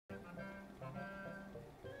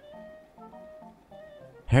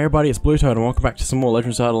Hey everybody, it's Bluetoad and welcome back to some more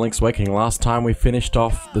Legend of Zelda Link's Awakening. Last time we finished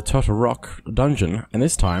off the Turtle Rock dungeon, and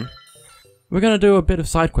this time we're going to do a bit of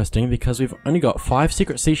side questing because we've only got 5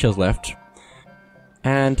 secret seashells left.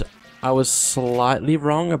 And I was slightly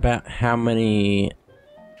wrong about how many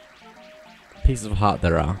pieces of heart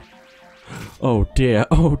there are. Oh dear,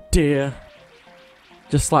 oh dear.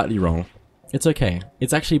 Just slightly wrong. It's okay.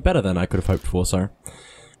 It's actually better than I could have hoped for, so.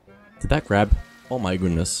 Did that grab? Oh my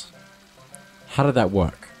goodness. How did that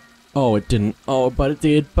work? Oh, it didn't. Oh, but it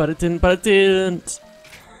did. But it didn't. But it didn't.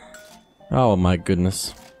 Oh my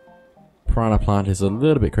goodness. Piranha plant is a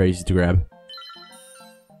little bit crazy to grab.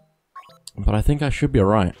 But I think I should be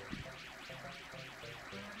alright.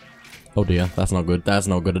 Oh dear, that's not good. That's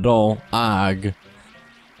not good at all. Ag.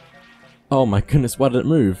 Oh my goodness, why did it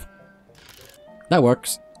move? That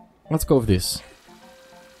works. Let's go with this.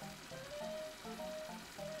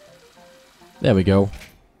 There we go.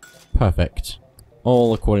 Perfect.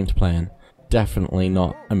 All according to plan. Definitely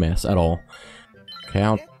not a mess at all. Okay,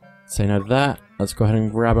 I'll say no to that. Let's go ahead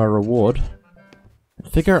and grab our reward.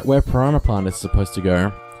 Figure out where Piranha Plant is supposed to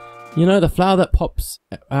go. You know, the flower that pops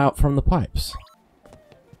out from the pipes.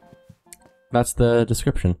 That's the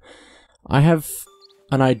description. I have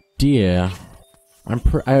an idea. I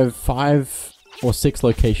have 5 or 6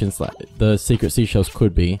 locations that the secret seashells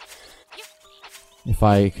could be. If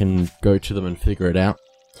I can go to them and figure it out.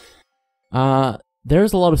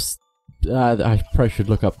 There's a lot of... I probably should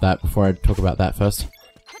look up that before I talk about that first.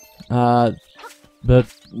 The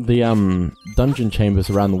dungeon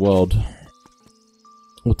chambers around the world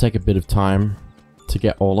will take a bit of time to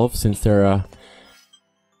get all of, since there are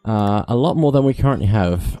a lot more than we currently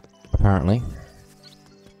have, apparently.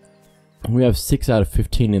 We have 6 out of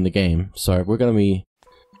 15 in the game, so we're gonna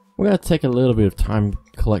take a little bit of time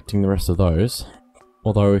collecting the rest of those.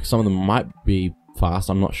 Although some of them might be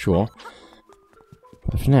fast, I'm not sure.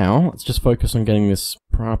 But for now, let's just focus on getting this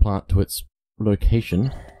Piranha Plant to its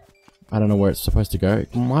location. I don't know where it's supposed to go.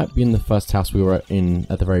 It might be in the first house we were in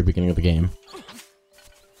at the very beginning of the game.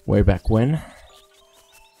 Way back when.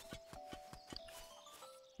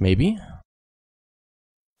 Maybe?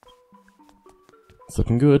 It's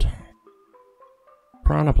looking good.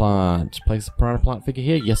 Piranha Plant. Place a Piranha Plant figure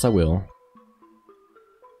here? Yes, I will.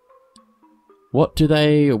 What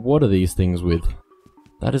are these things with?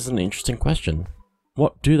 That is an interesting question.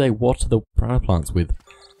 What do they water the Piranha Plants with?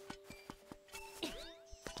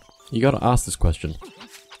 You gotta ask this question.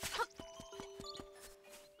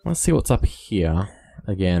 Let's see what's up here.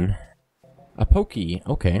 Again. A Pokey,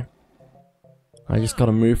 okay. I just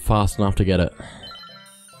gotta move fast enough to get it.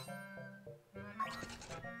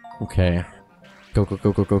 Okay. Go, go,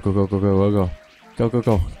 go, go, go, go, go, go, go, go, go. Go, go,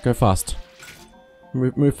 go. Go fast.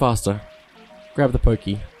 Move faster. Grab the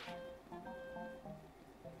Pokey.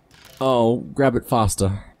 Oh, grab it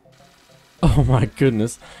faster. Oh my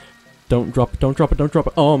goodness. Don't drop it, don't drop it, don't drop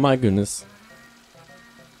it. Oh my goodness.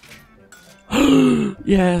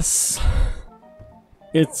 Yes!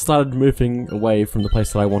 It started moving away from the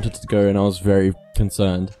place that I wanted it to go and I was very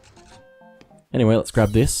concerned. Anyway, let's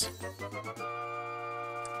grab this.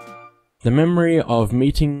 The memory of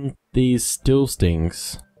meeting these still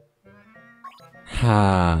stings.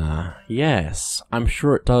 Ha, yes. I'm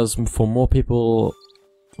sure it does for more people,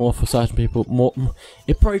 or for certain people, more.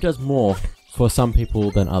 It probably does more for some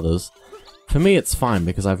people than others. For me it's fine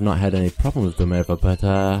because I've not had any problem with them ever, but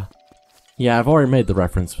yeah, I've already made the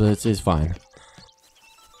reference, but it is fine.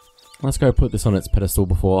 Let's go put this on its pedestal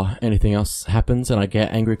before anything else happens and I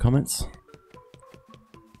get angry comments.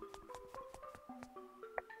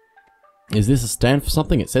 Is this a stand for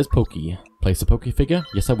something? It says Pokey. Place a Pokey figure?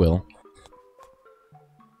 Yes, I will.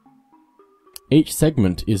 Each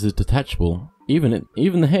segment is detachable, even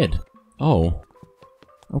the head. Oh.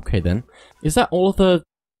 Okay then. Is that all of the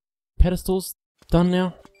pedestals done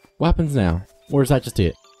now? What happens now? Or is that just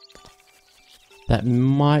it? That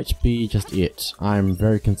might be just it. I'm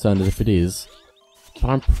very concerned if it is.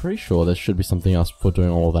 But I'm pretty sure there should be something else before doing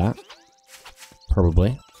all of that.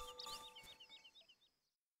 Probably.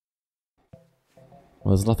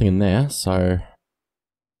 Well, there's nothing in there, so...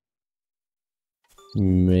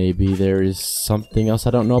 maybe there is something else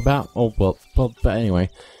I don't know about. Oh, well, but anyway.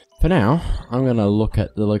 For now, I'm gonna look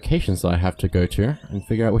at the locations that I have to go to and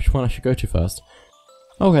figure out which one I should go to first.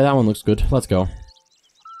 Okay, that one looks good. Let's go.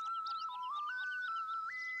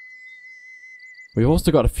 We've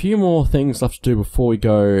also got a few more things left to do before we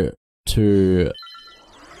go to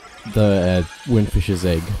the Windfish's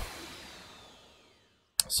egg.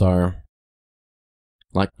 So,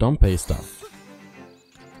 like Dompe stuff.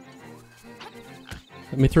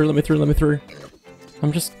 Let me through, let me through, let me through.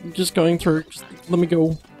 I'm just going through. Just let me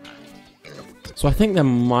go. So I think there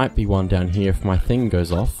might be one down here if my thing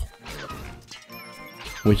goes off.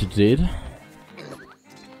 Which it did.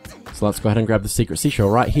 So let's go ahead and grab the secret seashell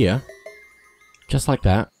right here. Just like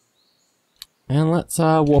that. And let's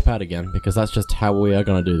warp out again, because that's just how we are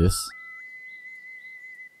going to do this.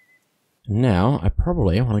 Now, I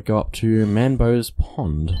probably want to go up to Manbo's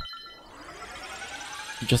Pond.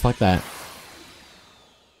 Just like that.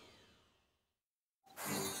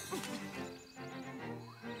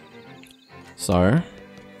 So,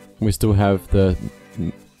 we still have the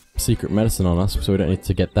secret medicine on us, so we don't need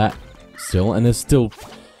to get that still. And there's still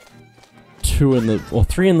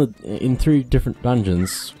three in 3 different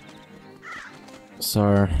dungeons.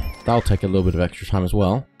 So, that'll take a little bit of extra time as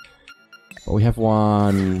well. But we have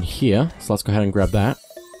one here, so let's go ahead and grab that.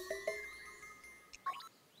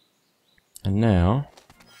 And now,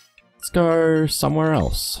 let's go somewhere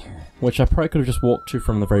else. Which I probably could have just walked to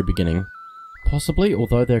from the very beginning. Possibly,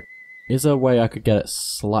 although there is a way I could get it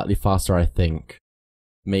slightly faster, I think.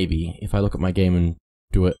 Maybe, if I look at my game and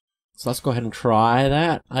do it. So let's go ahead and try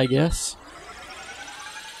that, I guess.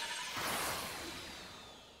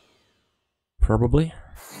 Probably.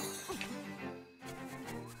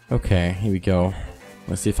 Okay, here we go.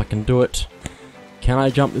 Let's see if I can do it. Can I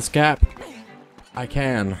jump this gap? I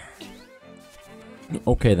can.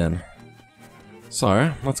 Okay then.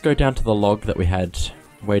 So, let's go down to the log that we had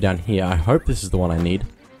way down here. I hope this is the one I need.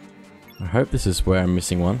 I hope this is where I'm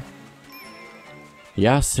missing one.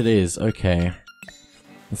 Yes, it is. Okay.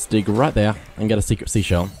 Let's dig right there and get a secret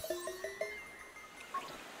seashell.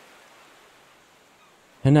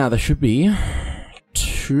 And now there should be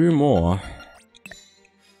 2 more.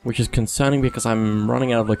 Which is concerning because I'm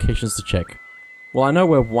running out of locations to check. Well, I know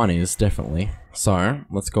where one is, definitely. So,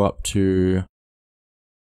 let's go up to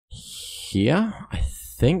here, I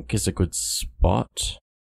think is a good spot.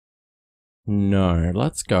 No,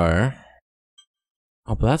 let's go.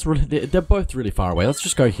 Oh, but that's really... They're both really far away. Let's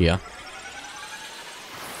just go here.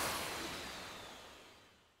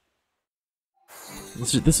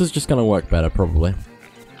 This is just gonna work better, probably.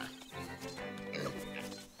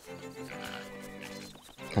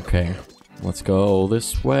 Okay, let's go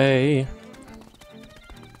this way.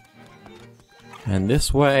 And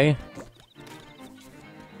this way.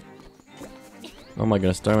 Oh my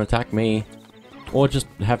goodness, don't attack me. Or just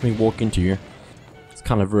have me walk into you. It's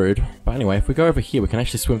kind of rude. But anyway, if we go over here, we can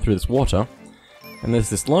actually swim through this water. And there's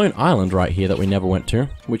this lone island right here that we never went to,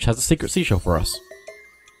 which has a secret seashell for us.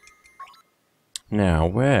 Now,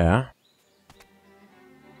 where...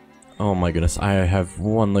 Oh my goodness, I have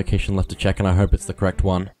one location left to check and I hope it's the correct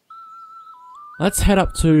one. Let's head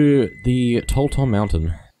up to the Tall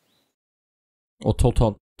Mountain. Or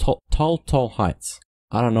Tall Heights.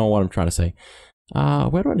 I don't know what I'm trying to say.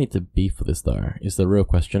 Where do I need to be for this though, is the real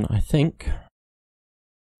question. I think...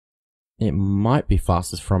 it might be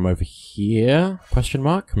fastest from over here? Question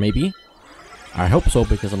mark? Maybe? I hope so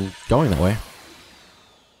because I'm going that way.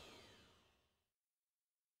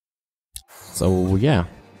 So, yeah.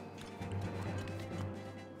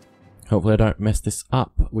 Hopefully I don't mess this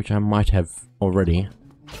up, which I might have already.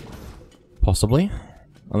 Possibly.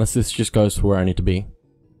 Unless this just goes to where I need to be.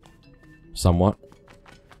 Somewhat.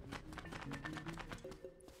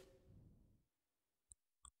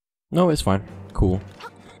 No, it's fine. Cool.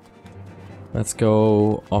 Let's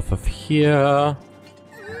go off of here.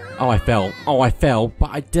 Oh, I fell. Oh, I fell.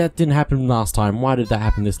 But that didn't happen last time. Why did that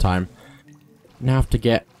happen this time? Now I have to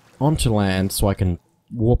get onto land so I can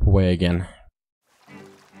warp away again.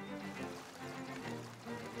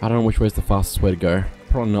 I don't know which way is the fastest way to go.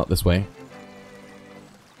 Probably not this way.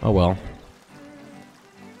 Oh well.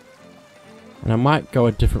 And I might go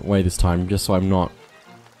a different way this time, just so I'm not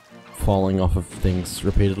falling off of things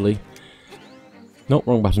repeatedly. Nope,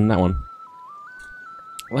 wrong button, that one.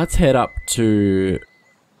 Let's head up to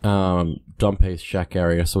Dompe's shack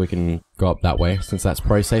area so we can go up that way, since that's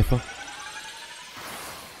probably safer.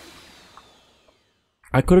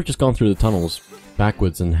 I could have just gone through the tunnels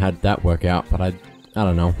backwards and had that work out, but I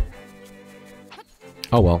don't know.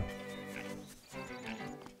 Oh well.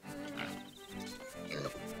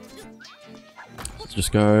 Let's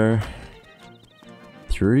just go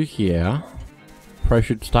through here. Probably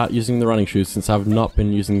should start using the running shoes since I've not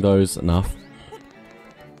been using those enough.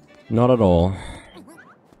 Not at all.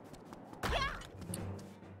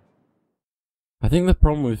 I think the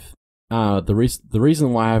problem with the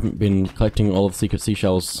reason why I haven't been collecting all of the secret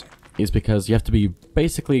seashells is because you have to be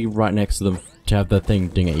basically right next to them to have the thing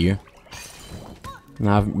ding at you. And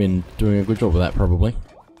I haven't been doing a good job of that, probably.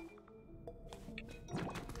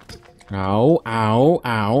 Ow, ow,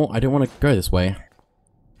 ow. I don't want to go this way.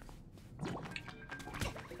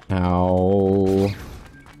 Ow.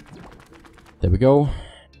 There we go.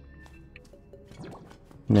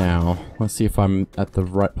 Now, let's see if I'm at the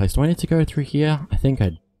right place. Do I need to go through here? I think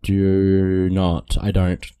I do not. I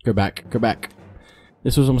don't. Go back. Go back.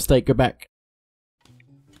 This was a mistake. Go back.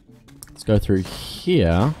 Let's go through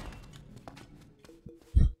here.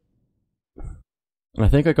 And I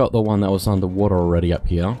think I got the one that was underwater already up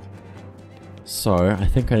here. So, I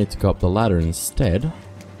think I need to go up the ladder instead.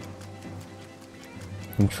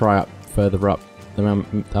 And try up further up the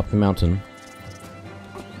mountain.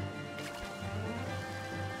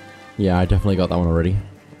 Yeah, I definitely got that one already.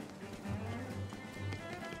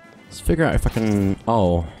 Let's figure out if I can...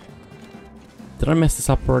 Oh. Did I mess this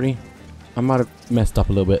up already? I might have messed up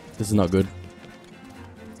a little bit. This is not good.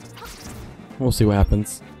 We'll see what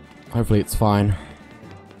happens. Hopefully it's fine.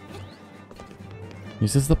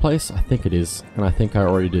 Is this the place? I think it is. And I think I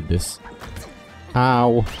already did this.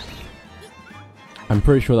 Ow! I'm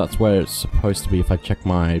pretty sure that's where it's supposed to be if I check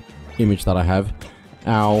my image that I have.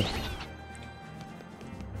 Ow.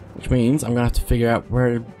 Which means I'm gonna have to figure out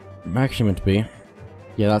where I'm actually meant to be.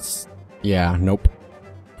 Yeah, that's... Yeah, nope.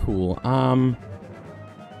 Cool.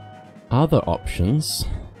 Other options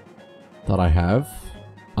that I have.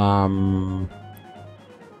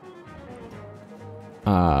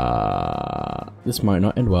 This might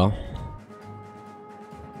not end well.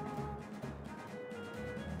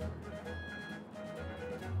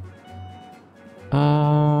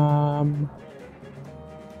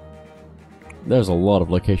 There's a lot of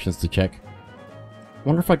locations to check.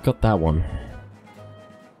 Wonder if I got that one.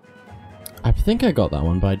 I think I got that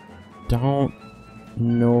one, but I don't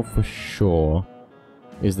know for sure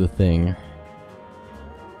is the thing.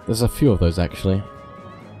 There's a few of those actually.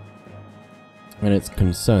 And it's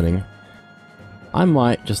concerning. I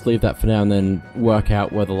might just leave that for now and then work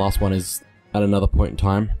out where the last one is at another point in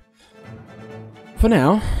time. For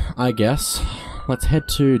now, I guess, let's head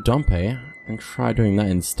to Dompe and try doing that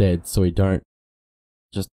instead so we don't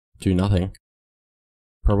just do nothing.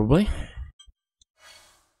 Probably.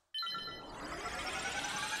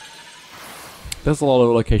 There's a lot of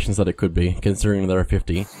locations that it could be, considering there are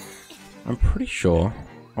 50. I'm pretty sure.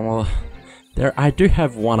 Well, I do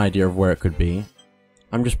have one idea of where it could be.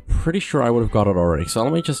 I'm just pretty sure I would have got it already. So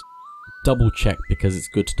let me just double check because it's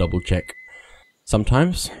good to double check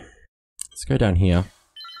sometimes. Let's go down here.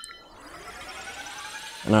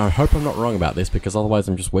 And I hope I'm not wrong about this because otherwise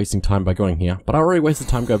I'm just wasting time by going here. But I already wasted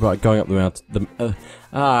time by going up the mountain.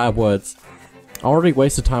 Words. I already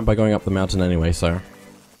wasted time by going up the mountain anyway, so.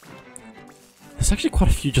 There's actually quite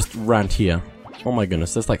a few just around here. Oh my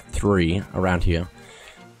goodness, there's like 3 around here.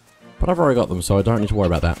 But I've already got them, so I don't need to worry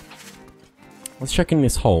about that. Let's check in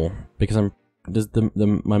this hole, because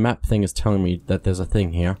my map thing is telling me that there's a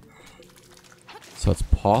thing here. So it's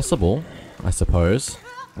possible, I suppose.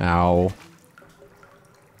 Ow.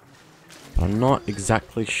 But I'm not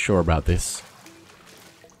exactly sure about this.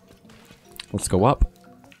 Let's go up.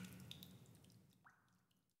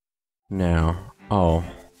 Now, oh.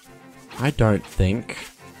 I don't think.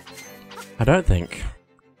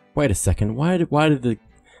 Wait a second. Why did the...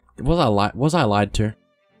 Was I lied to?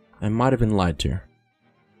 I might have been lied to.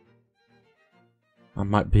 I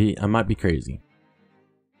might be crazy.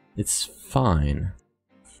 It's fine.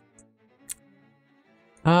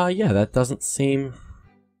 Yeah, that doesn't seem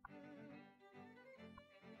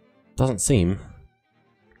at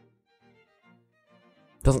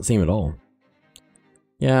all.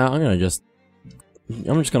 Yeah, I'm just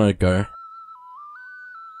gonna go.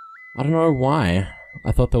 I don't know why.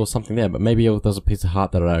 I thought there was something there, but maybe there was a piece of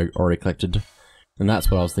heart that I already collected. And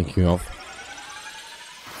that's what I was thinking of.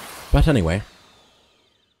 But anyway.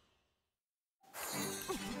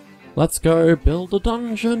 Let's go build a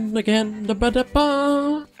dungeon again.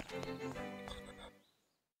 Da-ba-da-ba.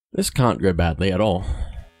 This can't go badly at all.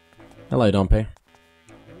 Hello, Dompe.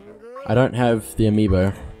 I don't have the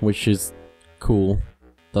amiibo, which is cool.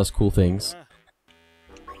 Does cool things.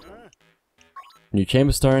 New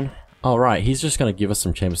chamber stone. Oh right, he's just gonna give us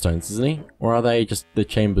some chamber stones, isn't he? Or are they just the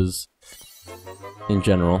chambers in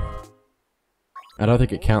general? I don't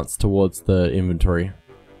think it counts towards the inventory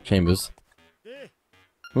chambers.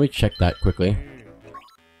 Let me check that quickly.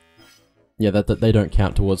 Yeah, that they don't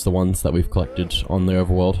count towards the ones that we've collected on the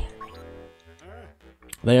overworld.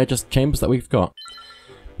 They are just chambers that we've got.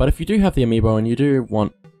 But if you do have the amiibo and you do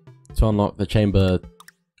want to unlock the chamber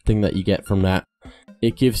thing that you get from that,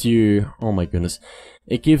 it gives you... Oh my goodness.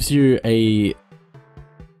 It gives you a...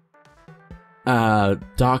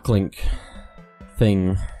 Dark Link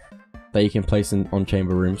thing that you can place on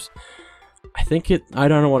chamber rooms. I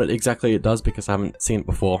don't know what exactly it does because I haven't seen it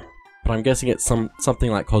before. But I'm guessing it's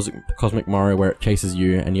something like Cosmic Mario where it chases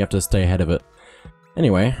you and you have to stay ahead of it.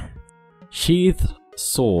 Anyway, Sheathed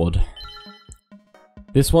sword.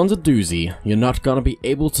 This one's a doozy. You're not gonna be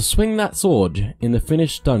able to swing that sword in the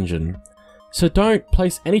finished dungeon. So don't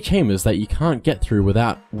place any chambers that you can't get through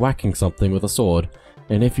without whacking something with a sword.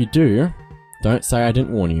 And if you do, don't say I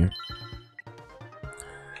didn't warn you.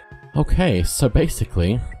 Okay, so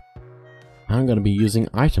basically, I'm gonna be using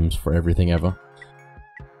items for everything ever.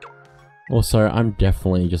 Also, I'm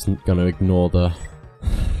definitely just gonna ignore the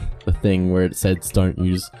thing where it says don't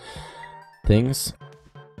use things.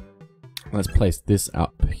 Let's place this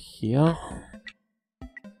up here.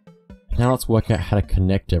 Now let's work out how to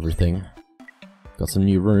connect everything. Got some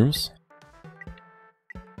new rooms.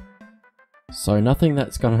 So nothing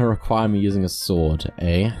that's gonna require me using a sword,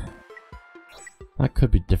 eh? That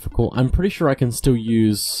could be difficult. I'm pretty sure I can still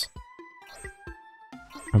use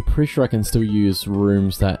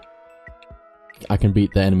rooms that I can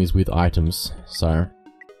beat the enemies with items, so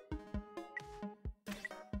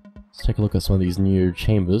let's take a look at some of these new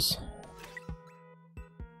chambers.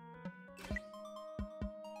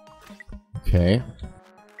 Okay.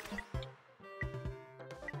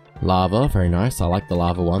 Lava, very nice. I like the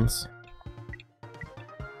lava ones.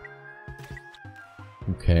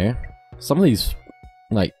 Okay. Some of these,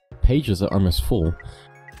 like, pages are almost full.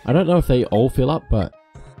 I don't know if they all fill up, but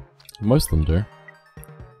most of them do.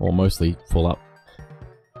 Or mostly full up.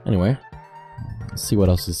 Anyway, let's see what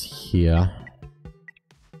else is here.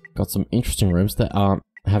 Got some interesting rooms that aren't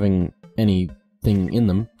having anything in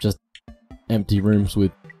them, just empty rooms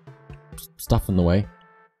with stuff in the way.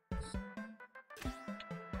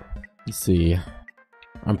 Let's see.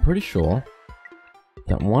 I'm pretty sure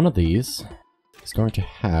that one of these is going to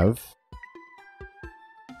have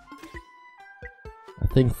a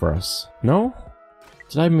thing for us. No?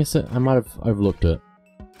 Did I miss it? I might have overlooked it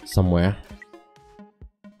somewhere.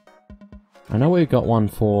 I know we got one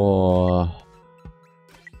for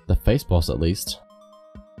the face boss at least.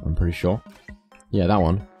 I'm pretty sure. Yeah, that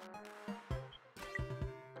one.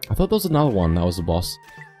 I thought there was another one that was the boss.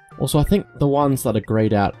 Also, I think the ones that are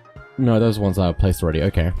grayed out... No, those ones are placed already.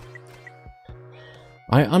 Okay.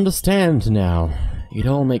 I understand now. It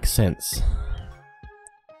all makes sense.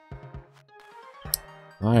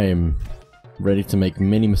 I am ready to make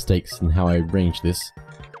many mistakes in how I arrange this.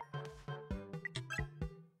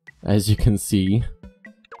 As you can see,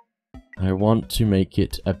 I want to make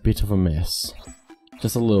it a bit of a mess.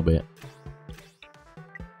 Just a little bit.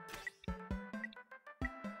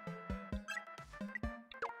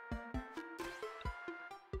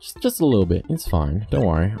 Just a little bit, it's fine, don't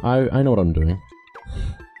worry, I know what I'm doing.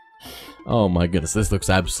 Oh my goodness, this looks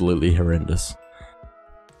absolutely horrendous.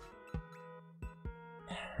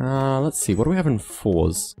 Let's see, what do we have in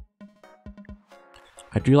 4s?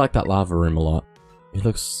 I do like that lava room a lot. It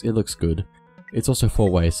looks good. It's also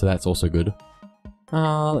 4-way, so that's also good.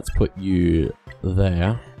 Let's put you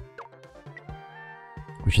there.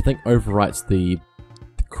 Which I think overwrites the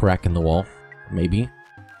crack in the wall, maybe.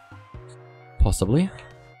 Possibly.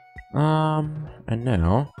 And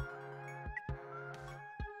now,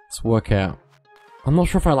 let's work out. I'm not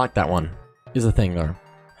sure if I like that one, is the thing though.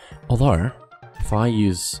 Although, if I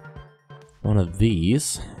use one of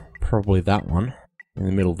these, probably that one, in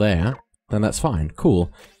the middle there, then that's fine. Cool.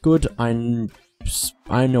 Good, I know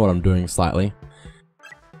what I'm doing slightly.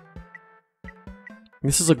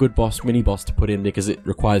 This is a good boss, mini-boss to put in because it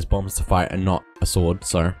requires bombs to fight and not a sword,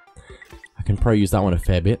 so I can probably use that one a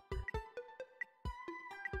fair bit.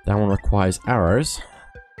 That one requires arrows.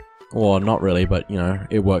 Or not really, but you know,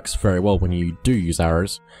 it works very well when you do use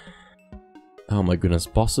arrows. Oh my goodness,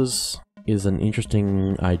 bosses is an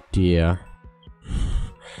interesting idea.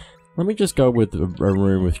 Let me just go with a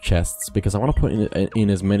room with chests, because I want to put in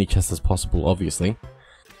as many chests as possible, obviously.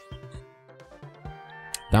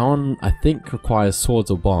 That one, I think, requires swords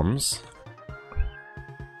or bombs.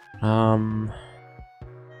 I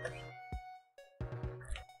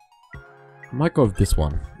might go with this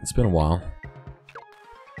one. It's been a while.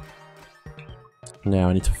 Now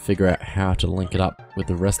I need to figure out how to link it up with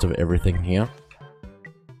the rest of everything here.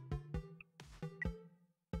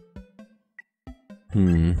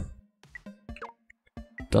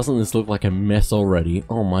 Doesn't this look like a mess already?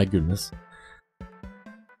 Oh my goodness.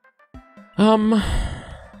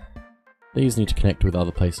 These need to connect with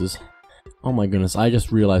other places. Oh my goodness, I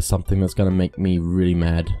just realized something that's gonna make me really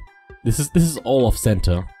mad. This is all off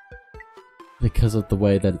center. Because of the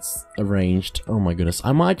way that it's arranged. Oh my goodness.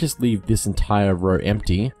 I might just leave this entire row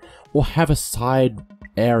empty. Or have a side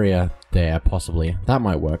area there, possibly. That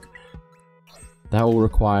might work. That will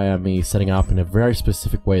require me setting up in a very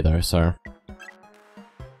specific way though, so...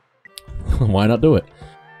 why not do it?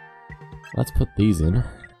 Let's put these in.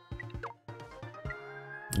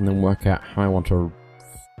 and then work out how I want to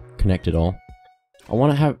connect it all. I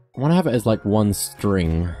want to have it as like one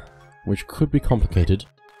string, which could be complicated,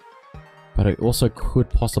 but it also could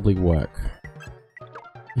possibly work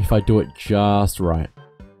if I do it just right.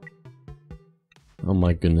 Oh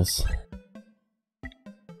my goodness.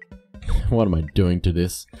 What am I doing to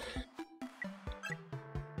this?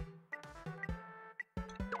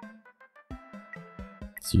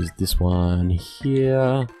 Let's use this one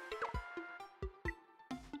here.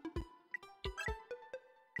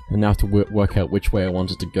 And now to work out which way I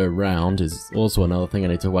want it to go round is also another thing I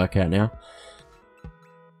need to work out now.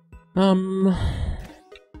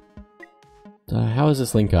 How does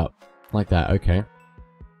this link up? Like that, okay.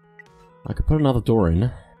 I could put another door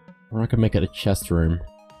in, or I could make it a chest room.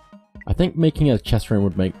 I think making it a chest room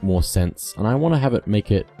would make more sense, and I want to have it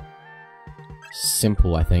make it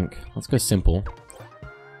simple, I think. Let's go simple.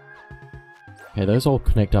 Okay, those all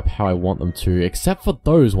connect up how I want them to, except for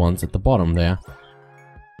those ones at the bottom there.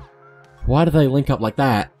 Why do they link up like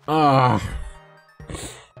that? Ah,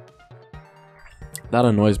 that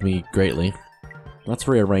annoys me greatly. Let's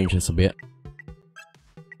rearrange this a bit.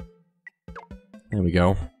 There we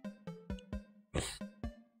go.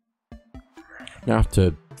 Now I have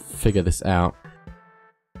to figure this out.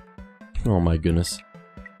 Oh my goodness.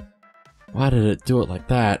 Why did it do it like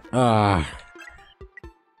that? Ah.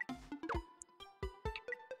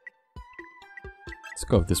 Let's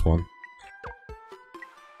go with this one.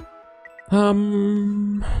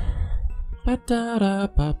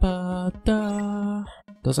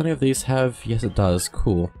 Does any of these have... Yes, it does.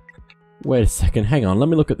 Cool. Wait a second. Hang on. Let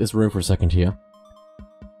me look at this room for a second here.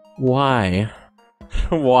 Why?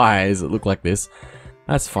 Why does it look like this?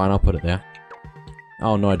 That's fine. I'll put it there.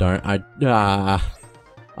 Oh, no, I don't. I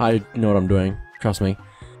know what I'm doing. Trust me.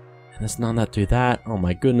 And there's none that do that. Oh,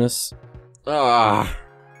 my goodness. Ah.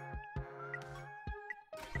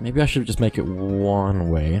 Maybe I should just make it one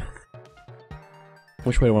way.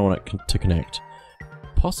 Which way do I want it to connect?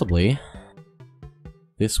 Possibly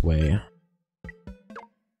this way.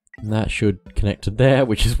 And that should connect to there,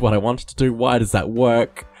 which is what I wanted to do. Why does that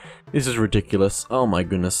work? This is ridiculous. Oh my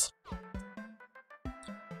goodness.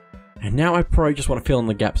 And now I probably just want to fill in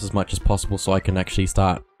the gaps as much as possible so I can actually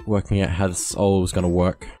start working out how this all is going to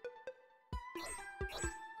work.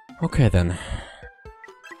 Okay then.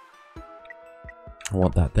 I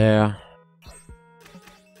want that there.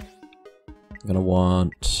 I'm gonna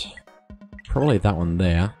want probably that one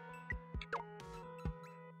there.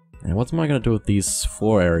 And what am I gonna do with these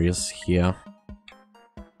 4 areas here?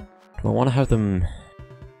 Do I want to have them...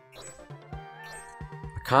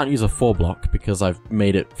 I can't use a 4 block because I've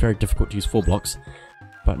made it very difficult to use 4 blocks.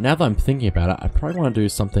 But now that I'm thinking about it, I probably want to do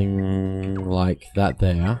something like that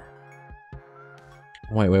there.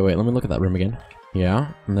 Wait, let me look at that room again.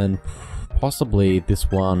 Yeah, and then possibly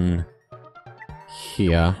this one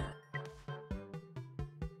here.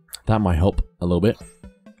 That might help a little bit.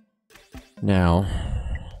 Now,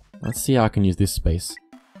 let's see how I can use this space.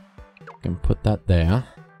 I can put that there.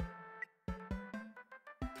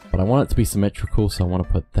 But I want it to be symmetrical, so I want to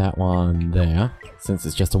put that one there. Since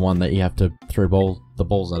it's just a one that you have to throw the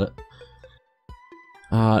balls at it.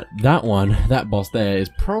 That boss there is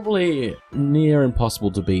probably near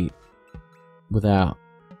impossible to beat without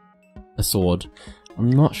a sword.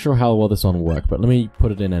 I'm not sure how well this one will work, but let me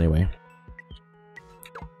put it in anyway.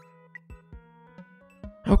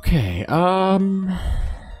 Okay, do I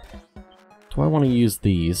want to use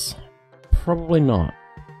these? Probably not.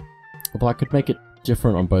 Although I could make it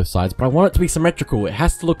different on both sides, but I want it to be symmetrical. It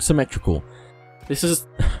has to look symmetrical. This is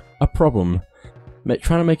a problem.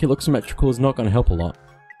 Trying to make it look symmetrical is not going to help a lot.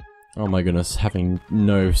 Oh my goodness, having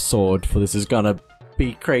no sword for this is gonna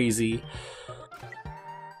be crazy.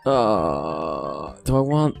 Do I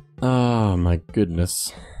want... Oh my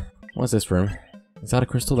goodness. What's this room? Is that a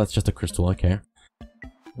crystal? That's just a crystal, okay.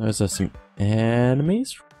 Those are some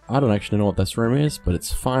enemies? I don't actually know what this room is, but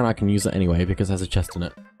it's fine, I can use it anyway because it has a chest in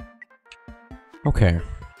it. Okay.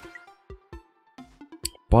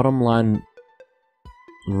 Bottom line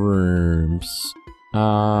rooms.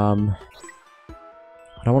 I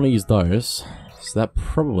don't want to use those, so that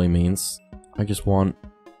probably means I just want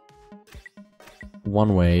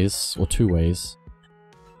one ways, or 2 ways.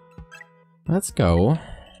 Let's go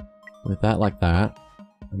with that like that,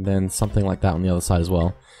 and then something like that on the other side as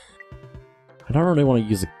well. I don't really want to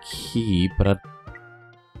use a key, but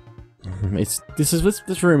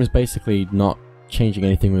this room is basically not changing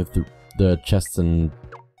anything with the chests and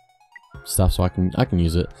stuff, so I can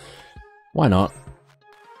use it. Why not?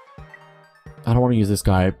 I don't want to use this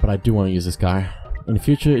guy, but I do want to use this guy. In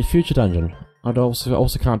future dungeon. I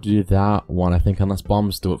also can't do that one, I think, unless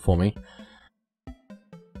bombs do it for me.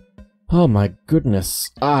 Oh my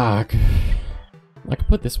goodness. I could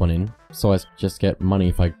put this one in, so I just get money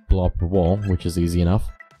if I blow up a wall, which is easy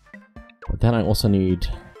enough. But then I also need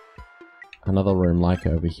another room like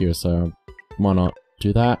over here, so why not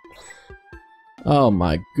do that? Oh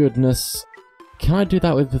my goodness. Can I do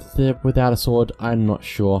that without a sword? I'm not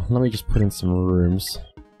sure. Let me just put in some rooms.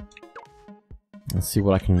 Let's see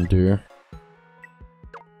what I can do.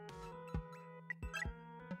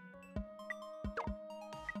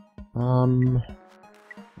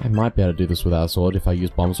 I might be able to do this without a sword if I use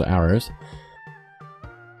bombs or arrows.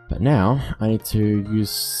 But now, I need to use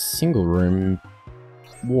single room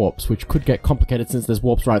warps, which could get complicated since there's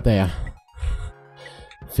warps right there.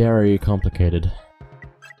 Very complicated.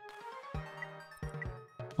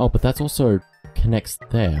 Oh, but that's also connects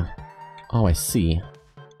there. Oh, I see.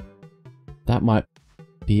 That might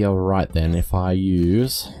be alright then if I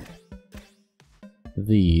use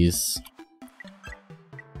these.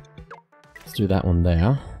 Let's do that one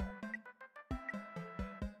there.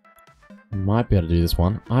 Might be able to do this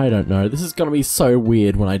one. I don't know. This is gonna be so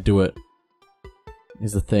weird when I do it.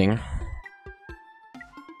 Is the thing.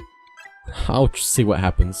 I'll just see what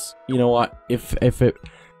happens. You know what? If it...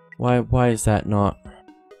 Why is that not...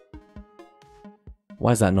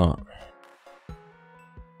 Why is that not?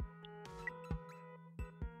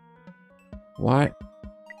 Why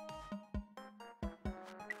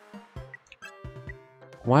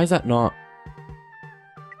is that not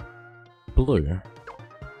blue?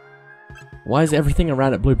 Why is everything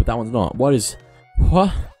around it blue but that one's not? What is...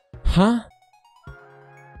 What? Huh?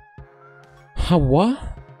 Huh,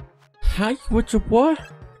 what? How? What?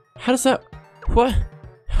 How does that... What?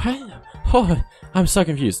 How? Oh, I'm so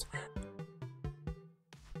confused.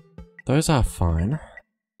 Those are fine.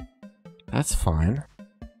 That's fine.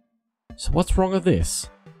 So what's wrong with this?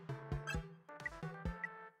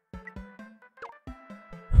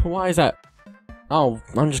 Why is that? Oh,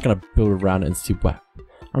 I'm just gonna build around it and see what...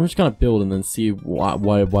 I'm just gonna build and then see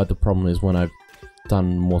why the problem is when I've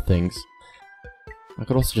done more things. I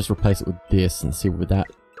could also just replace it with this and see with that.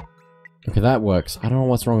 Okay, that works. I don't know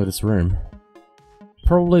what's wrong with this room.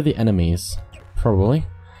 Probably the enemies. Probably.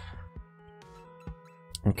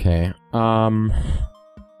 Okay, okay,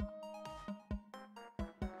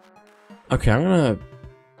 I'm gonna...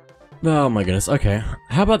 Oh my goodness, okay.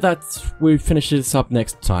 How about that we finish this up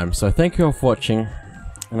next time. So thank you all for watching,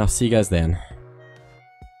 and I'll see you guys then.